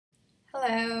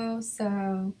Hello.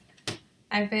 So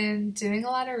I've been doing a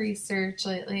lot of research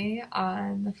lately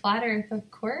on the flat earth, of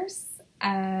course,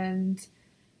 and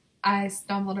I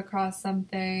stumbled across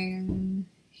something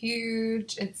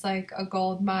huge. It's like a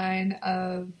gold mine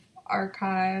of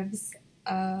archives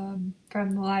from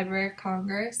the Library of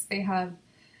Congress. They have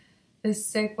this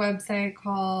sick website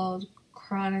called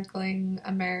Chronicling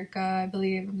America, I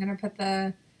believe. I'm going to put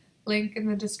the link in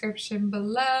the description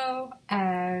below,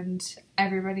 and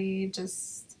everybody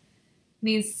just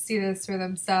needs to see this for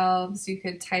themselves. You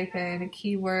could type in a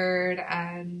keyword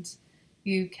and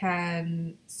you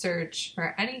can search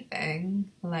for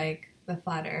anything like the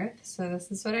flat earth. So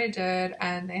this is what I did,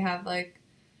 and they have like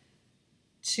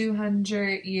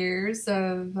 200 years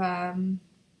of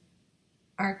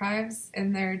archives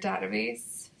in their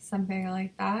database, something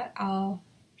like that. I'll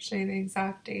show you the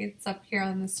exact dates up here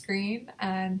on the screen,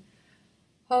 and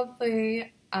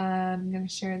hopefully I'm going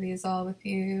to share these all with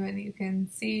you and you can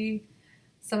see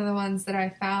some of the ones that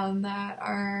I found that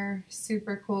are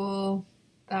super cool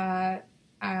that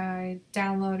I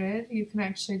downloaded. You can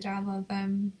actually download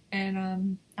them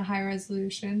in a high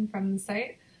resolution from the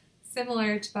site,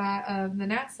 similar to that of the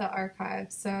NASA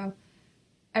archive. So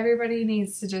everybody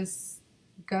needs to just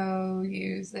go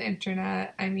use the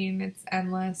internet. I mean, it's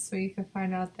endless what you can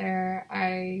find out there.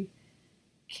 I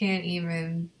can't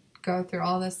even go through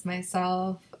all this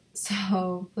myself.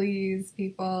 So please,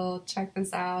 people, check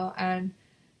this out and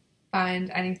find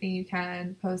anything you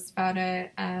can, post about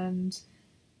it, and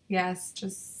yes,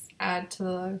 just add to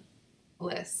the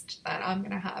list that I'm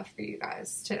going to have for you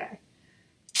guys today.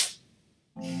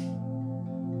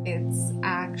 It's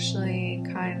actually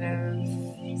kind of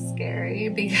scary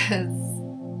because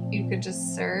you could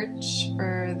just search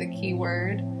for the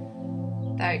keyword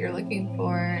that you're looking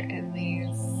for in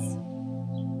these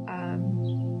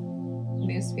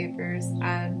newspapers,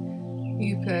 and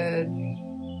you could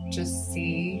just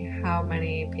see how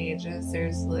many pages.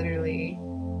 There's literally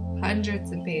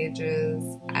hundreds of pages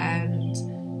and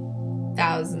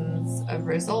thousands of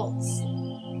results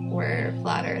where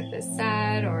flat earth is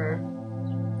said or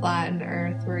flattened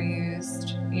earth were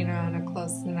used, in a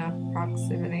close enough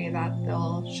proximity that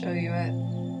they'll show you it.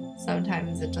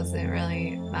 Sometimes it doesn't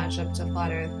really match up to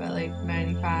flat earth, but like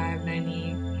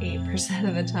 98%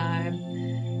 of the time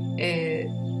it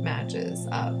matches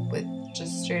up with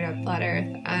just straight up flat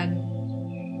earth. And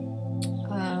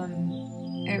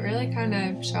it really kind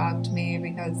of shocked me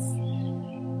because,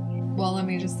 well, let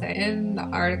me just say, in the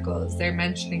articles they're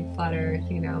mentioning flat earth,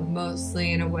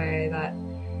 mostly in a way that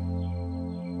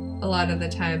a lot of the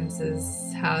times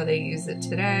is how they use it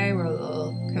today, where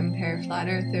they'll compare flat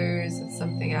earthers with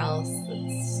something else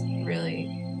that's really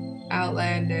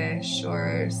outlandish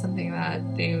or something that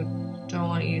they don't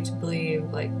want you to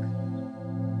believe, like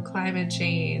climate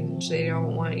change. They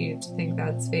don't want you to think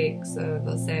that's fake, so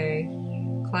they'll say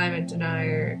climate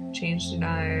denier, change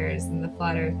deniers, and the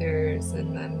flat earthers.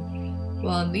 And then,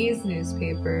 well, in these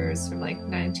newspapers from like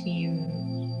early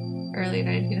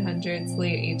 1900s,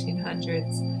 late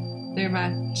 1800s, they're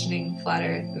mentioning flat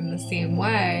earth in the same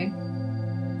way,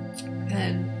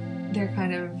 and they're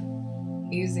kind of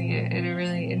using it in a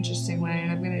really interesting way,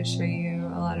 and I'm going to show you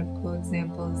a lot of cool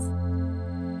examples.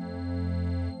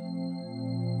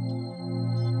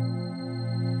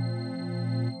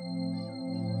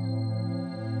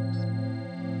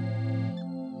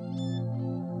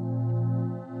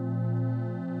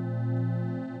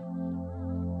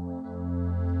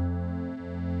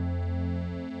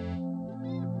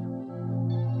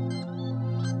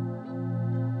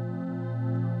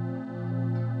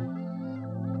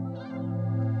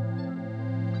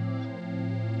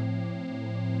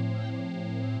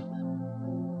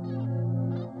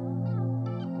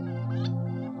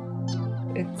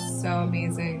 It's so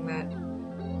amazing that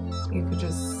you could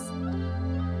just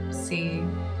see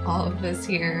all of this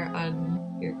here on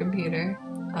your computer.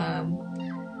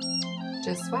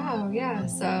 Just wow, yeah.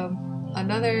 So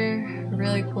another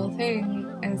really cool thing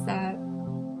is that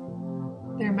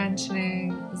they're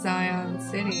mentioning Zion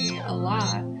City a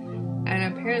lot,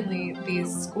 and apparently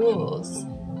these schools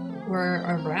were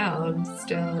around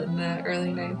still in the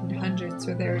early 1900s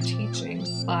where they were teaching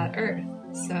flat earth.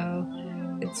 So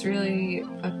it's really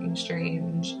fucking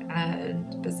strange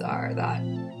and bizarre that,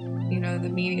 the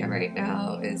media right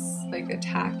now is like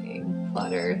attacking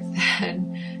flat earth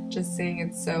and just saying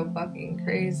it's so fucking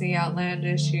crazy,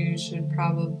 outlandish. You should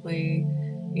probably,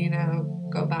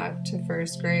 go back to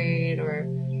first grade, or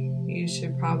you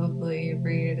should probably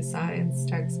read a science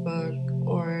textbook,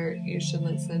 or you should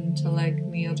listen to like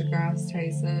Neil deGrasse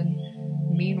Tyson.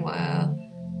 Meanwhile,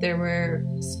 there were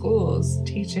schools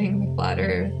teaching the flat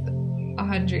earth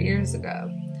 100 years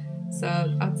ago.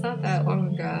 So that's not that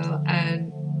long ago.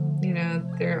 And, you know,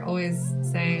 they're always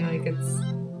saying like it's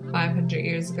 500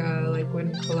 years ago, like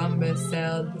when Columbus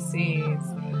sailed the seas.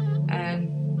 And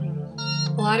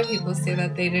a lot of people say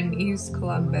that they didn't use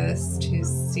Columbus to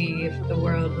see if the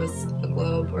world was a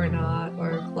globe or not,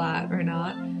 or flat or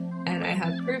not. And I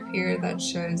have proof here that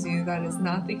shows you that is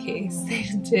not the case. They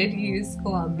did use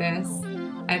Columbus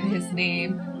and his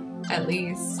name, at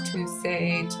least, to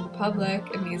say to the public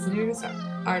in these news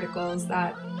articles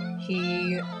that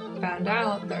he found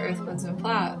out the earth wasn't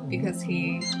flat because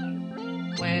he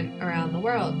went around the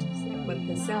world with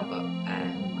his sailboat.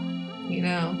 And, you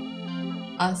know,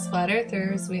 us flat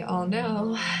earthers, we all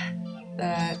know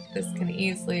that this can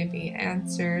easily be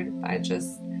answered by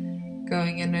just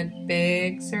going in a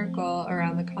big circle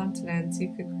around the continents.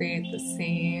 You could create the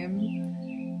same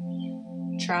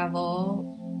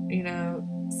travel, you know,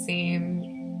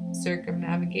 same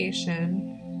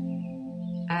circumnavigation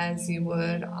as you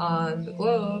would on the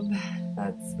globe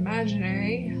that's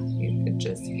imaginary. You could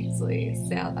just easily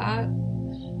sail that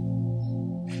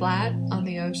flat on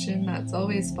the ocean that's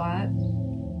always flat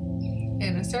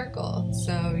in a circle.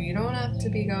 So you don't have to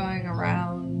be going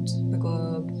around the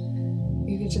globe.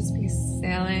 You could just be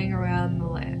sailing around the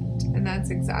land. And that's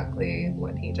exactly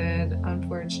what he did.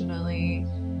 Unfortunately,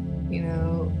 you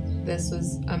know, this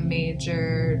was a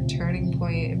major turning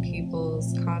point in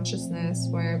people's consciousness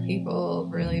where people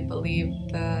really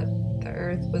believed that the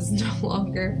earth was no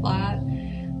longer flat.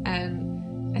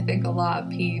 And I think a lot of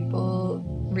people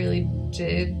really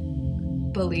did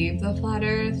believe the flat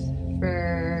earth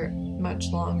for much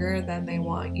longer than they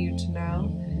want you to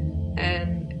know.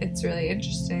 And it's really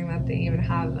interesting that they even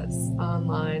have this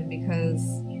online because,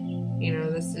 you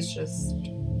know, this is just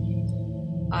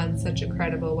on such a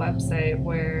credible website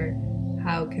where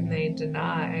how can they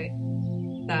deny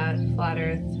that flat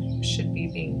earth should be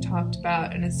being talked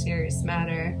about in a serious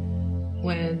manner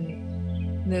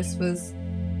when this was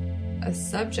a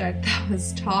subject that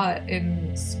was taught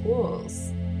in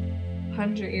schools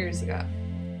 100 years ago.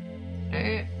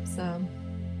 Alright, so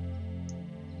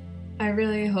I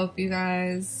really hope you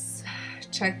guys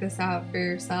check this out for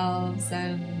yourselves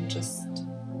and just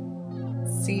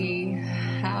see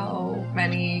how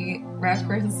many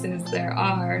references there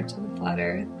are to the flat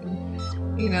earth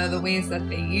and, you know, the ways that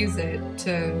they use it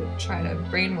to try to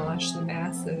brainwash the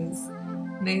masses.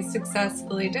 And they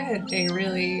successfully did. They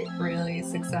really, really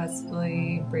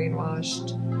successfully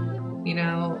brainwashed, you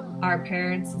know, our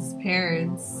parents'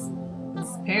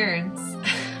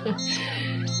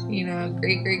 you know,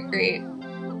 great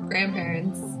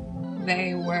grandparents.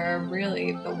 They were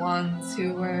really the ones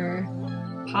who were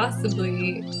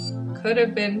possibly could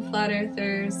have been flat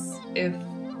earthers if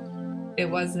it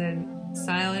wasn't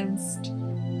silenced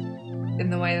in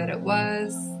the way that it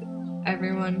was.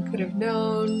 Everyone could have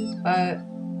known, but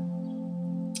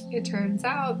it turns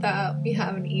out that we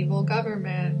have an evil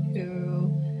government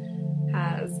who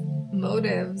has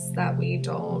motives that we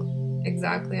don't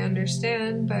exactly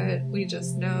understand, but we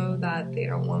just know that they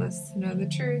don't want us to know the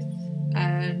truth,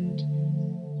 and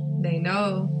they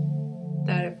know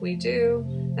that if we do,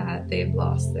 that they've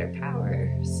lost their power.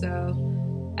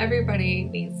 So everybody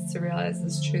needs to realize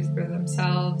this truth for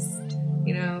themselves.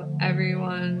 You know,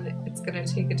 everyone, it's going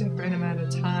to take a different amount of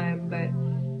time, but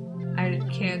I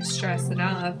can't stress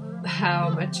enough how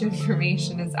much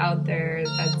information is out there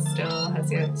that still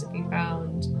has yet to be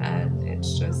found, and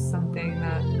it's just something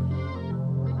that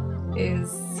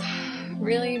is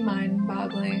really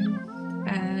mind-boggling.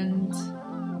 And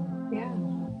yeah,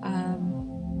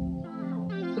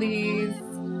 please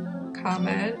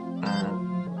comment.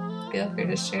 Feel free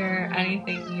to share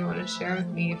anything you want to share with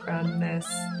me from this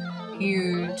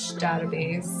huge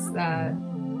database that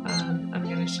I'm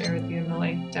going to share with you in the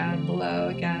link down below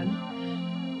again.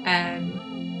 And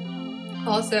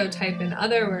also type in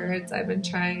other words. I've been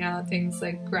trying out things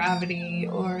like gravity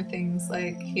or things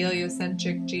like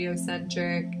heliocentric,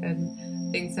 geocentric,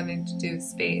 and things having to do with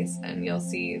space, and you'll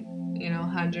see, you know,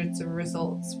 hundreds of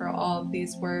results for all of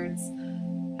these words.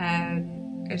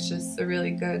 And it's just a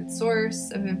really good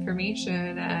source of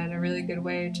information and a really good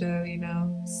way to, you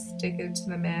know, stick it to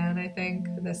the man. I think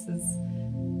this is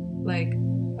like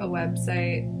a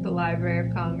website, the Library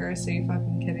of Congress. Are you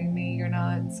fucking kidding me? You're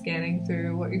not scanning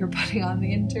through what you're putting on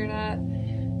the internet.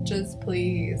 Just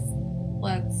please,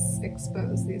 let's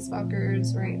expose these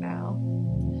fuckers right now.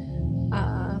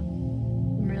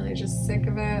 I'm really just sick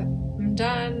of it. I'm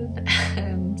done.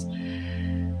 And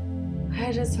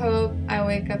I just hope I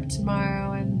wake up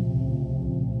tomorrow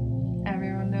and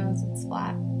everyone knows it's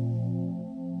flat.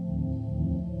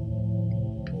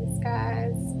 Peace,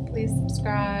 guys. Please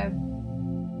subscribe.